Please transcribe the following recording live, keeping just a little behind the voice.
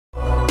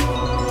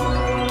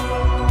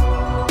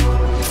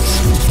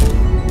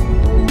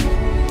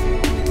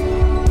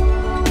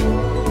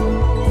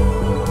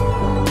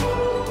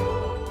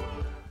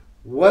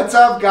What's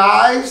up,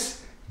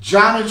 guys?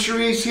 John and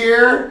Sharisse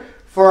here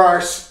for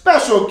our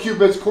special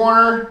Cupid's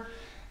Corner.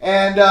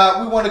 And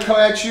we want to come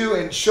at you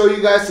and show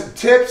you guys some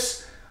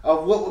tips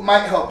of what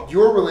might help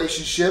your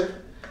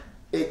relationship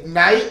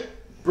ignite,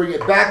 bring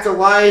it back to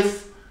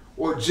life,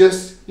 or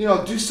just,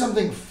 do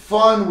something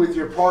fun with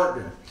your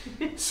partner.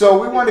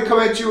 So we want to come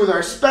at you with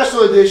our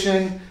special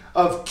edition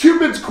of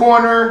Cupid's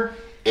Corner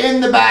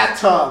in the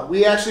bathtub.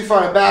 We actually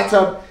found a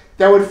bathtub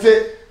that would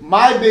fit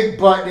my big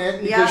butt in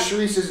it because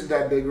Sharisse isn't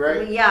that big,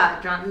 right?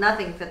 Yeah, John,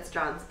 nothing fits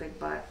John's big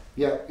butt.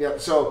 Yep.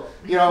 So,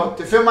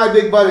 to fit my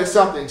big butt is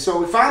something. So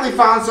we finally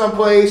found some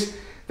place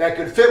that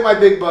could fit my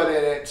big butt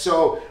in it.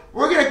 So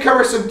we're going to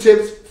cover some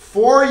tips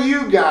for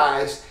you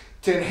guys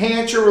to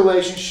enhance your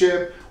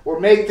relationship or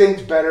make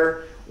things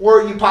better,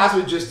 or you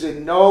possibly just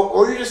didn't know,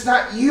 or you're just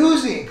not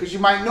using, because you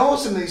might know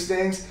some of these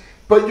things,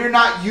 but you're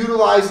not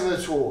utilizing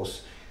the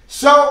tools.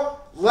 So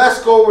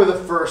let's go over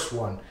the first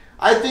one.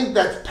 I think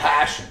that's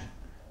passion.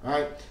 All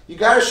right? You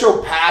got to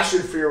show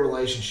passion for your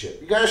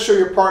relationship. You got to show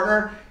your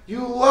partner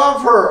you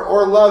love her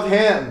or love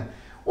him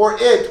or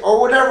it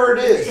or whatever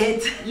it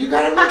is. You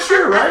got to make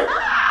sure, right?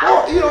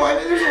 Well,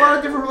 there's a lot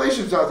of different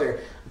relationships out there.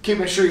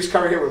 Keeping sure he's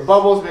covered here with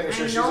bubbles, making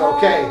sure she's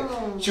okay.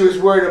 She was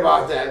worried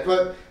about that.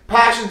 But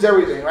passion's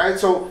everything, right?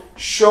 So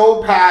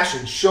show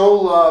passion, show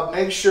love,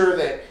 make sure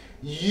that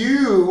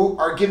you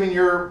are giving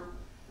your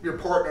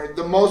partner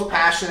the most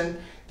passion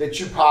that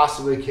you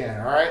possibly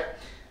can, all right?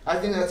 I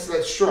think that's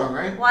strong,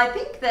 right? Well, I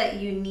think that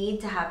you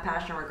need to have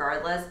passion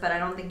regardless, but I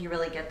don't think you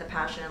really get the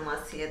passion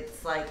unless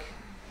it's like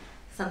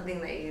something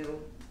that you,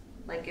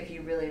 like if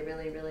you really,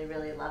 really, really,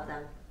 really love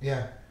them.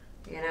 Yeah.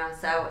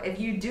 So if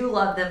you do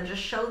love them,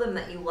 just show them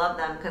that you love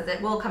them because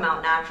it will come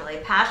out naturally.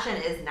 Passion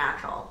is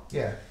natural.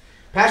 Yeah.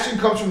 Passion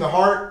comes from the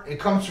heart. It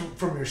comes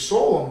from your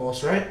soul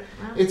almost, right?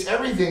 Yeah. It's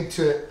everything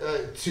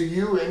to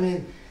you. I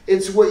mean,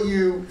 it's what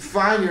you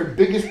find your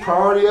biggest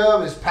priority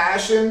of is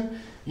passion.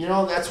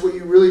 That's what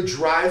you really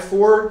drive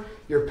for.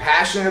 You're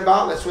passionate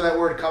about. That's where that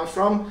word comes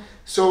from.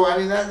 So, I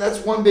mean,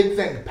 that's one big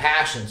thing,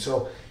 passion.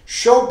 So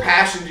show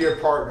passion to your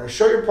partner.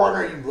 Show your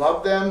partner you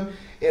love them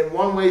in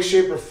one way,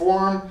 shape, or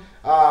form.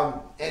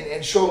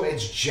 And show them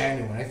it's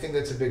genuine. I think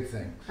that's a big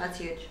thing. That's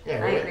huge.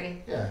 Yeah, I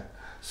agree. Yeah.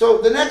 So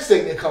the next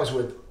thing that comes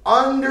with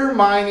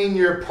undermining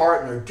your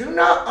partner. Do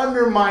not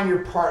undermine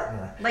your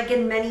partner. Like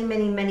in many,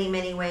 many, many,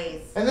 many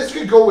ways. And this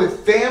could go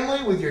with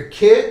family, with your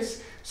kids.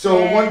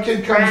 So one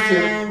kid comes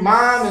to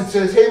mom and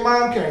says, "Hey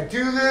mom, can I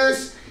do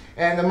this?"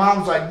 And the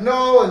mom's like,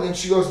 "No." And then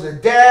she goes to the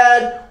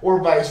dad,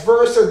 or vice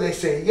versa. They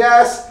say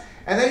yes.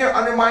 And then you're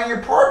undermining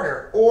your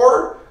partner,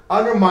 or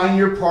undermine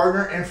your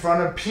partner in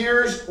front of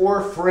peers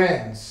or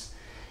friends.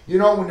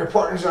 When your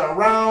partner's not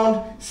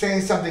around,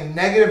 saying something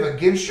negative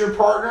against your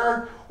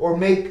partner, or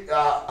make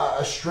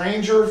a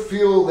stranger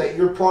feel that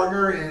your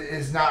partner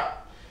is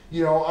not,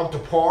 up to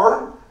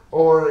par,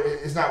 or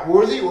is not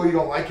worthy, or you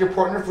don't like your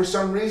partner for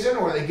some reason,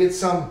 or they get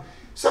some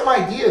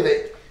idea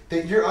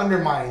that you're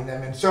undermining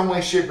them in some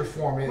way, shape, or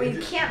form. Well, you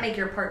can't make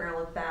your partner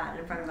look bad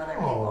in front of other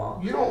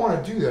people. You don't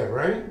want to do that,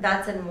 right?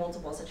 That's in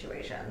multiple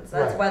situations.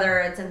 That's whether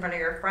it's in front of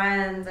your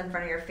friends, in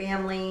front of your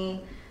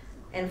family,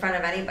 in front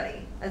of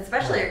anybody,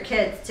 especially your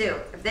kids too.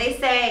 If they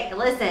say,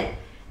 listen,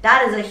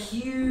 that is a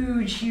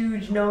huge,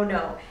 huge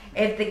no-no.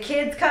 If the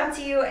kids come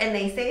to you and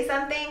they say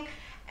something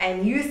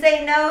and you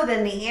say no,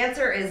 then the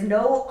answer is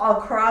no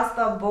across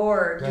the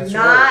board. Do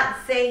not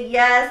say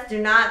yes. Do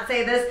not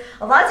say this.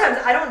 A lot of times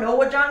I don't know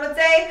what John would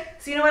say.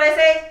 So you know what I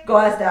say? Go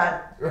ask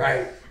Dad.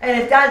 Right.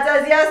 And if Dad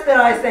says yes,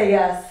 then I say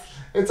yes.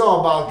 It's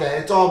all about that.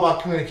 It's all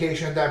about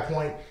communication at that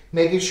point.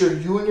 Making sure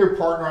you and your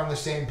partner are on the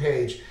same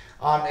page.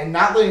 And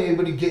not letting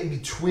anybody get in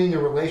between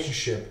your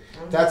relationship.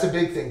 That's a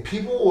big thing.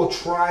 People will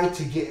try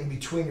to get in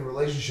between your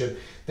relationship.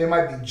 They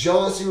might be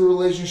jealous of your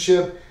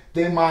relationship.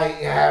 They might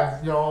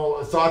have,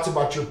 thoughts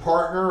about your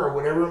partner or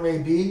whatever it may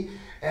be.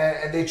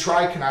 And they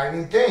try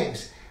conniving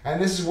things.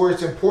 And this is where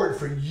it's important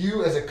for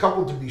you as a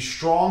couple to be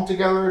strong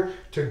together,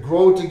 to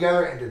grow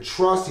together, and to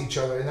trust each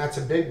other. And that's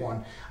a big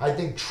one. I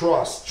think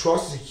trust.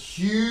 Trust is a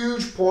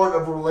huge part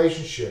of a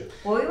relationship.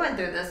 Well, we went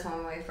through this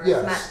when we first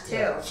met, too.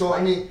 Yeah. So,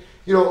 I mean,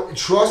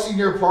 trusting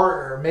your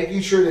partner,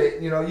 making sure that,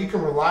 you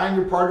can rely on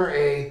your partner,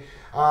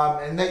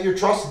 and that you're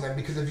trusting them.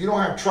 Because if you don't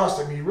have trust,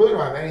 you really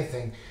don't have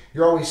anything.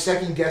 You're always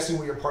second guessing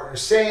what your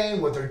partner's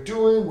saying, what they're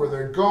doing, where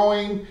they're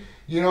going.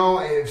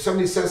 If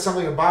somebody says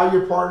something about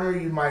your partner,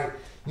 you might,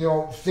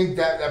 think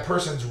that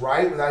person's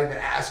right without even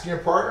asking your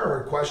partner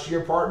or questioning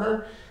your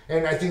partner.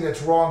 And I think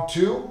that's wrong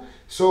too.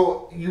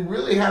 So you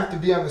really have to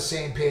be on the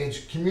same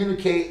page,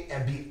 communicate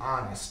and be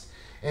honest.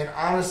 And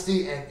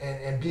honesty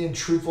and being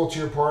truthful to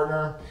your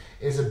partner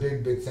is a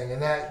big, big thing.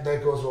 And that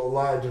goes with a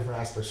lot of different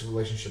aspects of a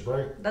relationship,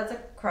 right? That's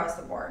across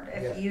the board.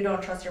 If you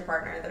don't trust your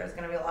partner, there's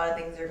going to be a lot of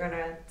things you're going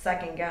to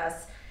second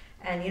guess.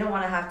 And you don't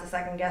want to have to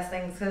second guess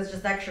things because it's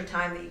just extra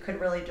time that you could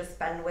really just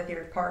spend with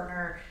your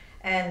partner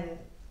and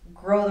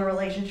grow the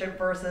relationship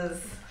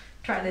versus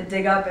trying to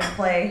dig up and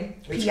play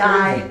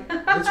PI.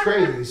 It's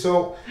crazy.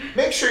 So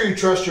make sure you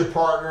trust your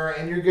partner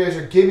and you guys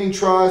are giving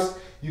trust.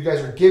 You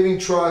guys are giving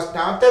trust.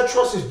 Now, if that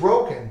trust is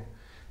broken,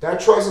 that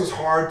trust is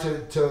hard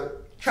to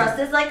Trust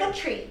is like a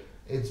tree.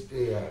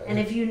 Yeah. And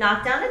if you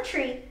knock down a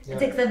tree, it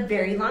takes a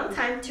very long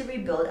time to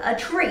rebuild a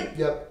tree.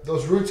 Yep.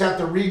 Those roots have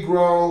to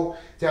regrow.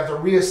 They have to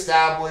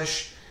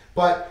reestablish.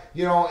 But,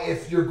 you know,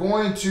 if you're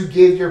going to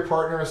give your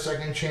partner a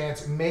second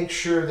chance, make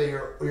sure that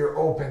you're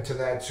open to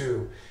that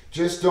too.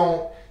 Just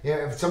don't, you know,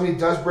 if somebody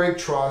does break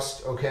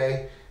trust,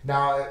 okay,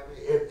 now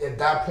at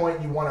that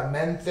point you want to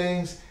mend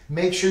things,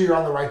 make sure you're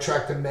on the right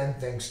track to mend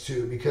things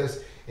too.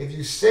 Because if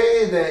you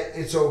say that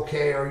it's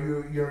okay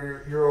or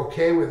you're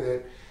okay with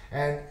it,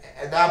 and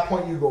at that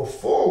point you go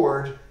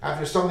forward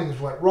after something's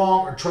went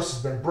wrong or trust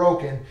has been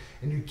broken,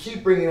 and you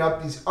keep bringing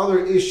up these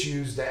other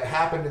issues that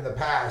happened in the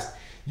past,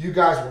 you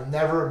guys will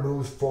never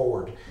move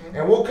forward. Mm-hmm.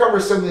 And we'll cover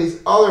some of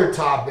these other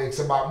topics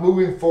about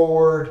moving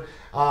forward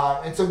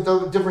and some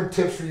different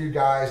tips for you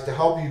guys to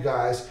help you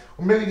guys,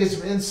 or maybe get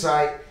some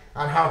insight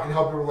on how it can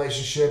help your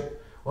relationship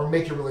or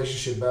make your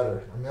relationship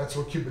better. I mean, that's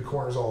what Cupid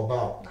Corner is all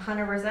about.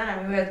 100%. I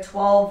mean, we have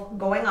 12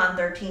 going on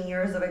 13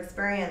 years of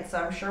experience, so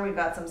I'm sure we've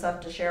got some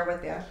stuff to share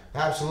with you.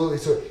 Absolutely.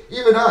 So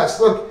even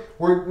us, look,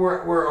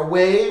 we're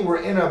away,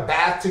 we're in a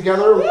bath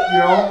together, you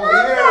know,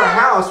 even in our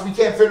house. We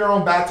can't fit in our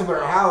own bathtub in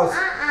our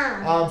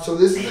house. So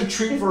this is a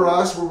treat for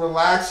us. We're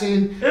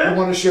relaxing. We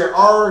want to share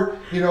our,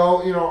 you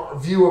know,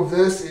 view of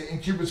this in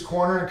Cupid's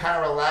Corner and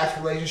kind of relaxed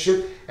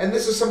relationship. And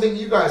this is something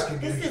you guys can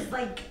do. This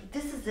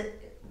is it.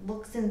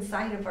 Looks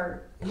inside of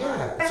our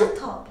bathtub.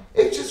 So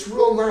it's just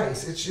real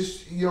nice. It's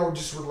just, you know,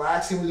 just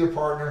relaxing with your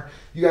partner.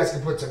 You guys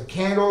can put some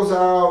candles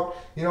out,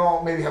 you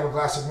know, maybe have a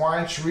glass of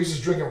wine. Sharisse is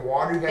drinking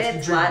water. You guys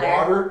can drink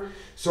water.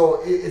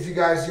 So if you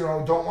guys, you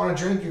know, don't want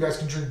to drink, you guys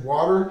can drink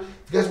water.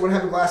 If you guys want to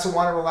have a glass of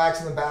wine and relax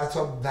in the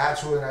bathtub,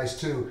 that's really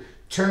nice too.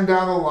 Turn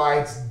down the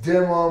lights,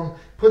 dim them,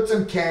 put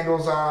some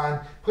candles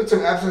on, put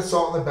some Epsom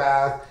salt in the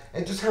bath,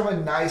 and just have a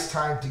nice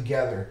time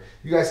together.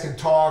 You guys can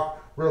talk,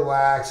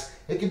 relax.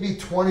 It could be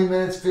 20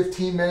 minutes,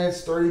 15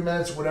 minutes, 30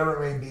 minutes,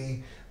 whatever it may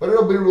be. But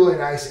it'll be really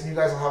nice, and you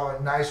guys will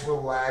have a nice,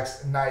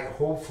 relaxed night,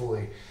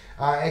 hopefully.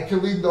 And it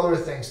can lead to other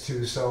things,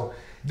 too. So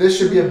this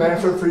should be a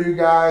benefit for you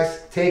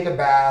guys. Take a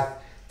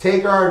bath.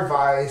 Take our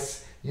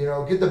advice. You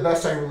know, get the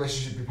best out of your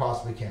relationship you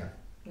possibly can.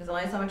 There's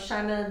only so much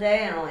time in a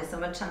day and only so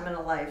much time in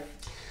a life.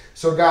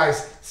 So,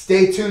 guys,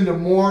 stay tuned to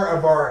more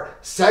of our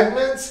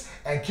segments.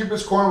 And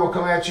Cupid's Corner will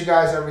come at you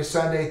guys every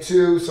Sunday,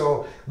 too.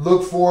 So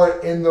look for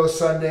it in those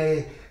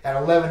Sunday at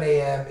 11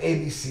 a.m.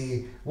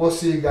 ABC. We'll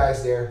see you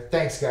guys there.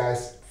 Thanks,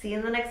 guys. See you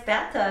in the next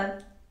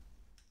bathtub.